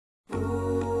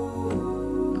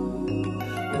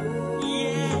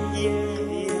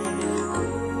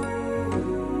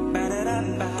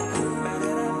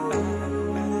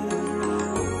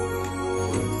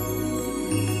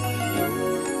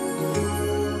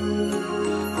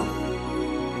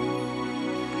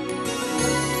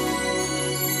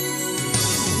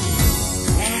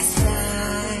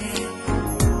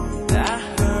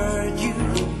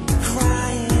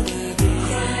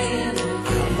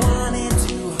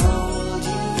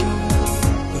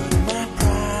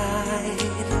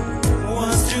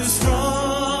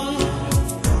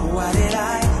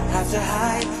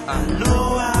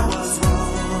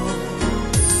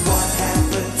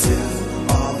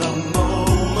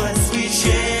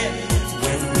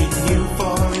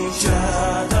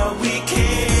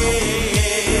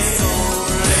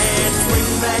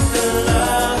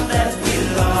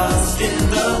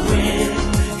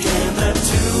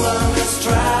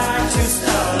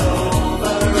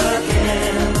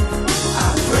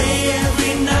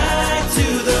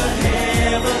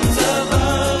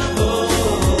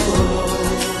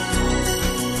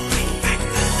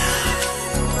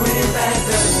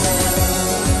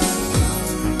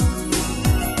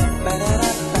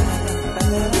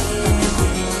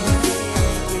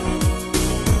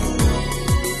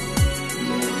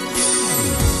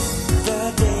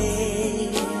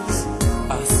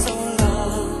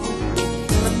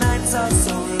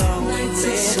so lonely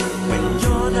when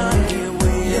you're not here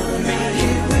with me.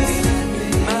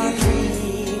 My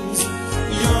dreams,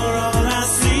 you're all I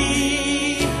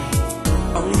see.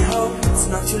 Only hope it's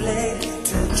not too late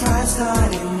to try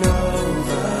starting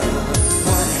over.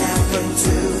 What happened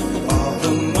to all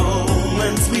the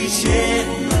moments we shared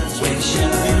when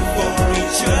living for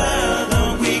each other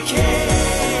we cared?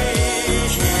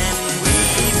 Can we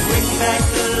bring back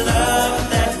the love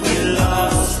that we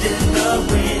lost in the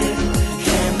wind?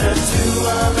 Can the two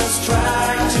of us try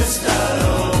to start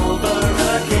over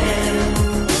again?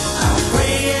 I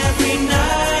pray every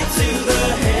night to the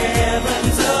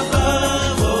heavens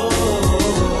above.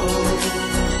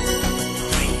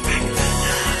 Bring back the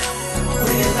love.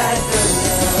 Bring back the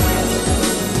love.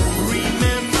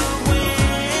 Remember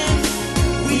when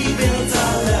we built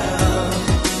our love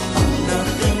on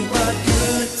nothing but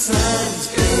good times,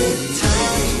 baby.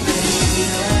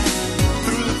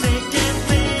 Through thick and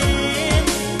thin,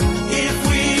 if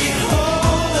we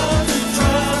hold on to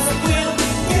trust, we'll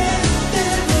get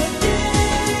there again.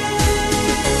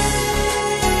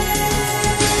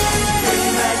 Bring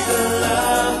back the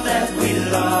love that we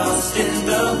lost in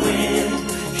the wind.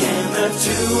 Can the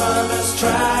two of us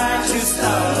try to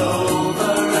start over?